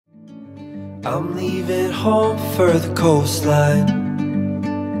I'm leaving home for the coastline,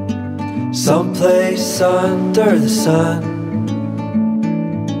 someplace under the sun.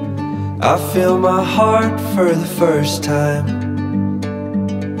 I feel my heart for the first time,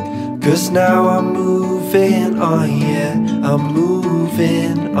 'cause now I'm moving on, yeah, I'm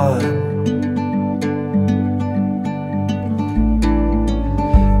moving on.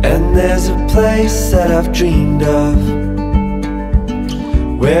 And there's a place that I've dreamed of,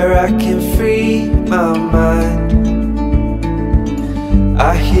 where I can free my mind.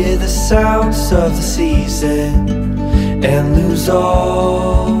 I hear the sounds of the season and lose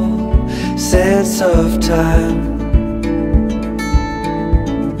all sense of time.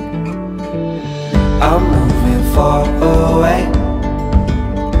 I'm moving far away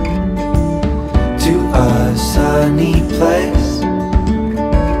to a sunny place,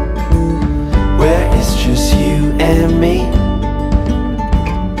 where it's just you and me.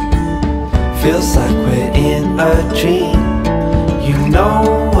 Feels like we're in a dream, you know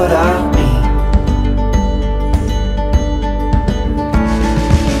what I mean.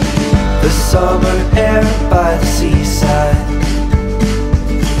 The summer air by the seaside,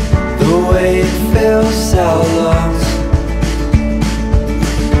 the way it fills our lungs.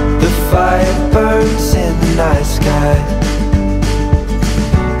 The fire burns in the night sky.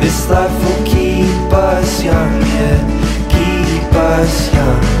 This life will keep us young, yeah, keep us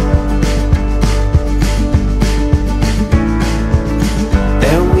young.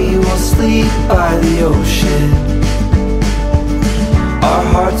 And we will sleep by the ocean, our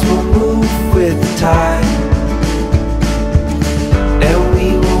hearts will move with the tide. And we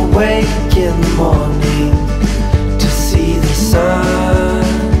will wake in the morning to see the sun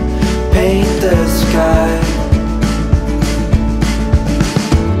paint the sky.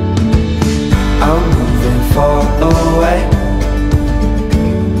 I'm moving far away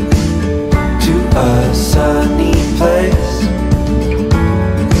to a sunny place,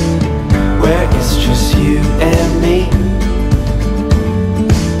 where it's just you and me.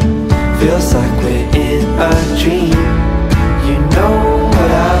 Feels like we're in a dream, you know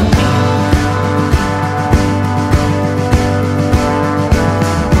what I mean.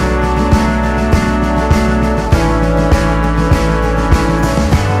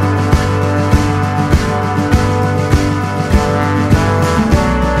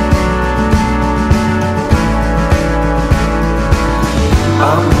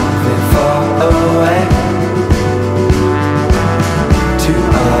 I'm moving far away to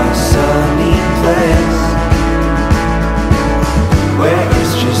a sunny place, where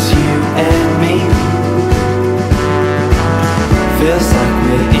it's just you and me. Feels like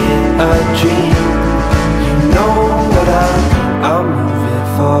we're in a dream, you know what I mean. I'm moving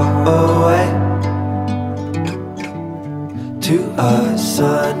far away to a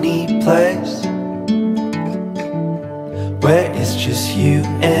sunny place, where it's just you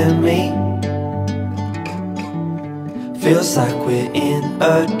and me. Feels like we're in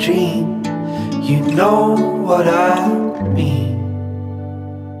a dream, you know what I mean.